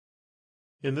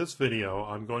In this video,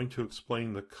 I'm going to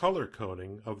explain the color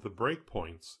coding of the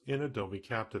breakpoints in Adobe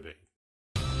Captivate.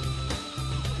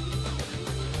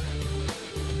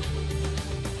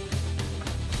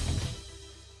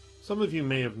 Some of you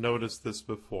may have noticed this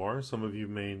before, some of you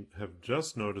may have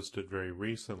just noticed it very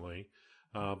recently,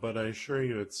 but I assure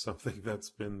you it's something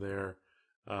that's been there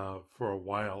for a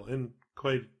while. And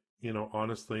quite,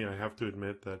 honestly, I have to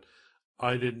admit that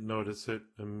I didn't notice it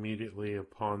immediately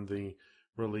upon the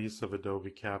release of Adobe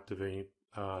Captivate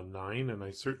 9, and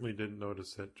I certainly didn't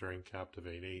notice it during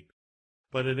Captivate 8.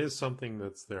 But it is something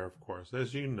that's there, of course.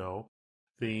 As you know,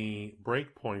 the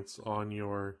breakpoints on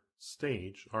your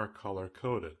stage are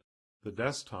color-coded. The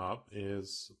desktop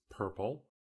is purple.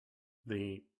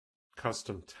 The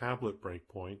custom tablet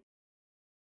breakpoint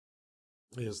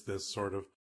is this sort of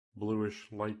bluish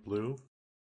light blue.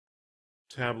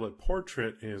 Tablet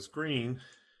portrait is green,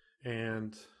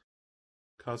 and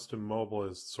custom mobile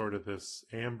is sort of this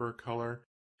amber color,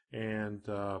 and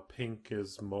pink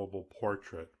is mobile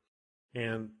portrait.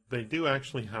 And they do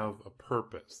actually have a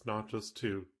purpose, not just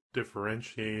to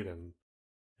differentiate and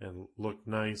look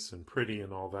nice and pretty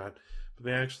and all that, but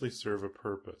they actually serve a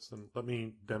purpose. And let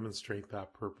me demonstrate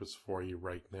that purpose for you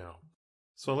right now.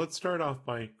 So let's start off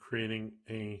by creating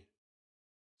a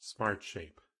smart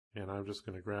shape. And I'm just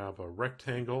going to grab a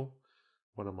rectangle,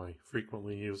 one of my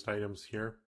frequently used items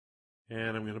here,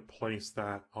 and I'm going to place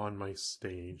that on my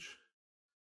stage.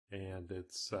 And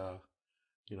it's,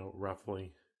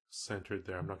 roughly centered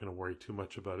there. I'm not going to worry too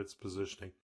much about its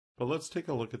positioning. But let's take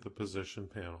a look at the position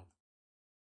panel.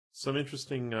 Some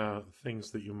interesting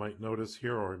things that you might notice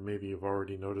here, or maybe you've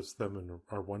already noticed them and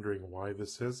are wondering why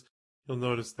this is. You'll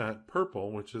notice that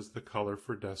purple, which is the color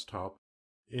for desktop,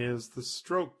 is the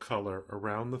stroke color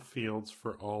around the fields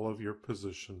for all of your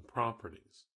position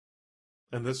properties.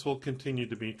 And this will continue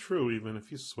to be true even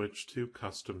if you switch to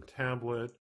custom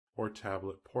tablet or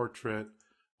tablet portrait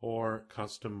or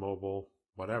custom mobile,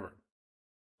 whatever.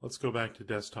 Let's go back to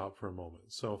desktop for a moment.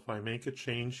 So if I make a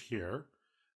change here,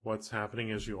 what's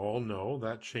happening, as you all know,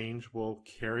 that change will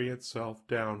carry itself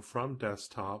down from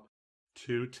desktop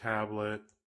to tablet,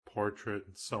 portrait,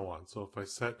 and so on. So if I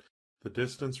set the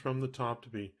distance from the top to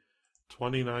be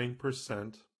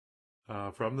 29%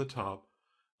 from the top,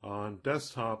 on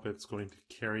desktop it's going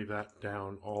to carry that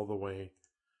down all the way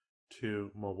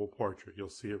to mobile portrait. You'll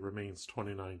see it remains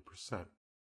 29%.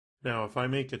 Now if I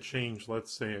make a change,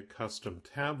 let's say a custom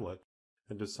tablet,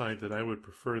 and decide that I would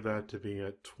prefer that to be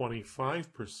at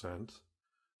 25%,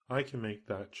 I can make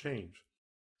that change.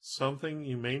 Something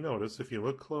you may notice if you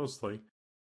look closely,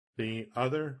 the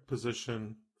other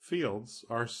position fields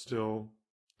are still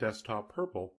desktop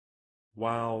purple,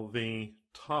 while the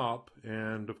top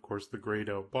and of course the grayed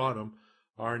out bottom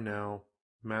are now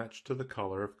matched to the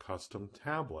color of custom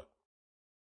tablet.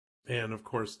 And of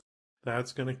course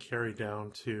that's going to carry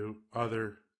down to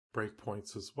other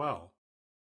breakpoints as well.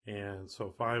 And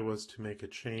so if I was to make a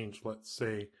change, let's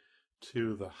say,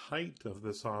 to the height of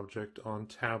this object on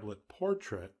tablet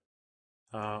portrait,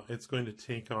 it's going to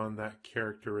take on that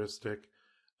characteristic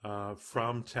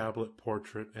from tablet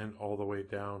portrait and all the way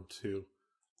down to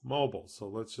mobile. So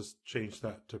let's just change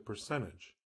that to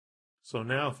percentage. So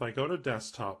now if I go to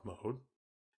desktop mode,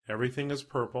 everything is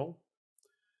purple.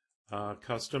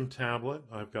 Custom tablet,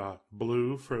 I've got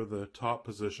blue for the top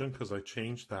position because I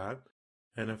changed that.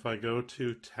 And if I go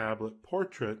to tablet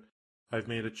portrait, I've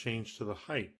made a change to the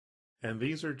height. And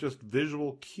these are just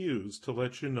visual cues to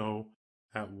let you know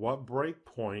at what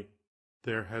breakpoint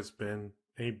there has been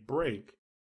a break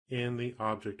in the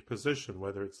object position,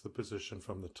 whether it's the position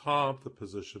from the top, the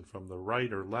position from the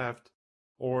right or left,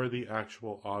 or the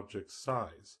actual object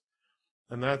size.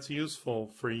 And that's useful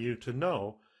for you to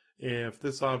know if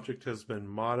this object has been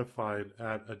modified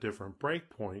at a different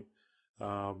breakpoint,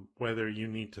 whether you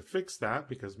need to fix that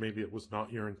because maybe it was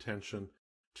not your intention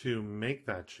to make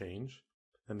that change.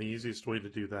 And the easiest way to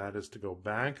do that is to go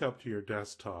back up to your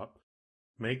desktop,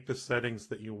 make the settings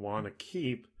that you want to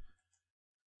keep,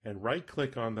 and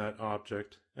right-click on that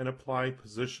object and apply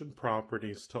position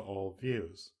properties to all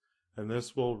views. And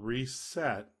this will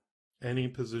reset any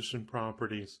position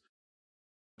properties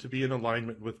to be in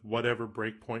alignment with whatever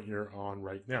breakpoint you're on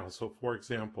right now. So for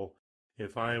example,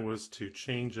 if I was to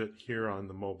change it here on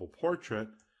the mobile portrait,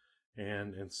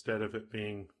 and instead of it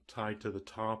being tied to the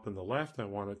top and the left, I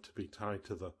want it to be tied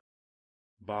to the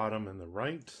bottom and the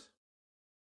right.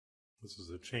 This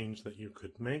is a change that you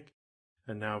could make.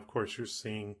 And now, of course, you're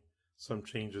seeing some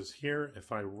changes here.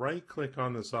 If I right-click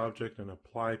on this object and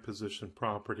apply position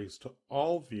properties to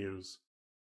all views,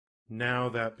 now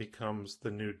that becomes the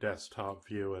new desktop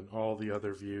view and all the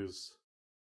other views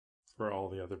for all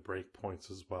the other breakpoints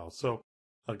as well. So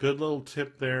A good little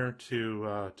tip there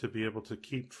to be able to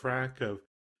keep track of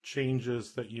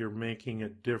changes that you're making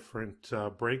at different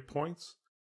breakpoints.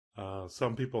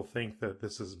 Some people think that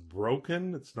this is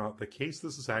broken. It's not the case.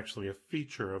 This is actually a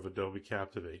feature of Adobe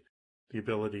Captivate, the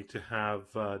ability to have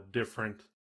different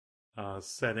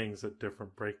settings at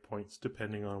different breakpoints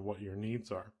depending on what your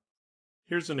needs are.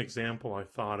 Here's an example I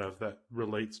thought of that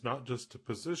relates not just to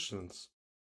positions,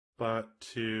 but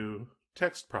to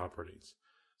text properties.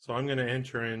 So I'm going to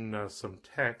enter in some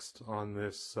text on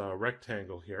this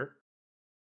rectangle here.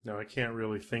 Now I can't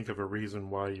really think of a reason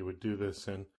why you would do this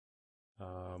in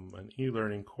an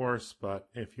e-learning course, but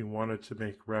if you wanted to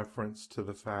make reference to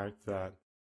the fact that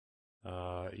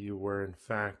you were in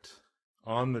fact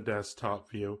on the desktop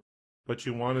view, but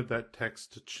you wanted that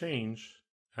text to change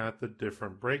at the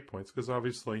different breakpoints, because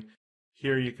obviously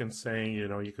here you can say,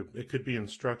 it could be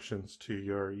instructions to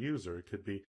your user. It could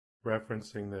be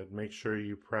referencing that make sure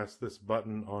you press this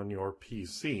button on your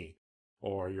PC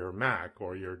or your Mac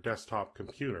or your desktop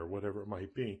computer, whatever it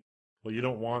might be. Well, you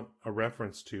don't want a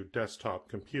reference to desktop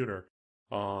computer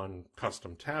on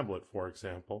custom tablet, for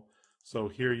example. So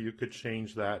here you could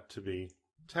change that to be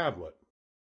tablet.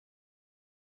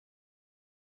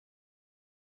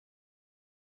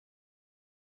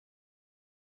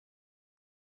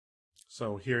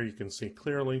 So here you can see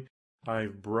clearly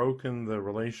I've broken the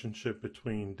relationship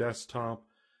between desktop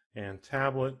and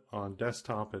tablet. On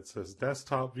desktop it says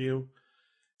desktop view,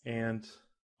 and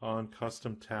on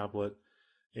custom tablet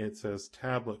it says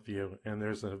tablet view, and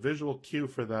there's a visual cue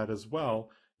for that as well.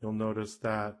 You'll notice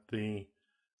that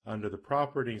under the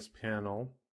properties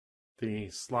panel, the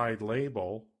slide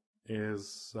label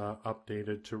is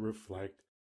updated to reflect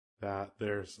that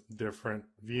there's different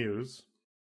views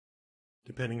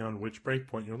depending on which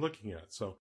breakpoint you're looking at.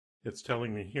 So it's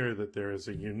telling me here that there is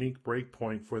a unique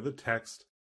breakpoint for the text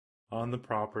on the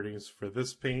properties for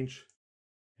this page,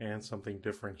 and something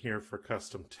different here for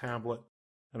custom tablet.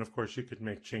 And of course you could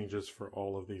make changes for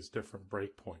all of these different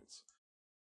breakpoints.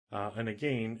 And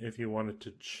again, if you wanted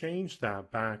to change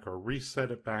that back or reset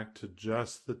it back to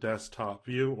just the desktop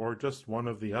view or just one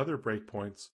of the other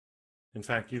breakpoints, in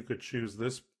fact, you could choose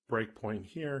this breakpoint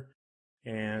here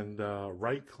and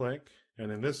right click,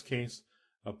 and in this case,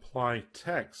 apply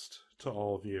text to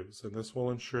all views. And this will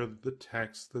ensure that the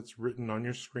text that's written on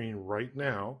your screen right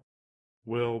now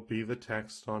will be the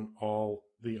text on all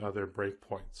the other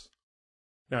breakpoints.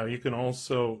 Now you can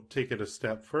also take it a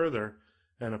step further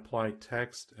and apply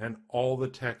text and all the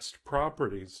text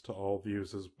properties to all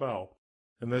views as well.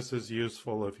 And this is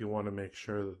useful if you want to make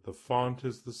sure that the font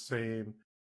is the same,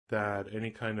 that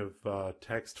any kind of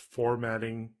text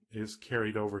formatting is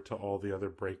carried over to all the other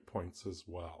breakpoints as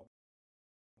well.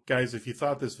 Guys, if you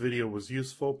thought this video was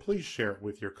useful, please share it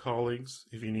with your colleagues.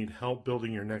 If you need help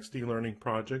building your next e-learning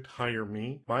project, hire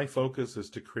me. My focus is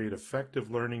to create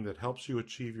effective learning that helps you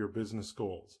achieve your business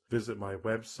goals. Visit my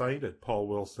website at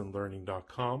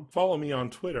paulwilsonlearning.com. Follow me on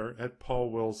Twitter at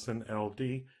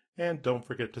paulwilsonld, and don't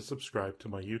forget to subscribe to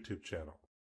my YouTube channel.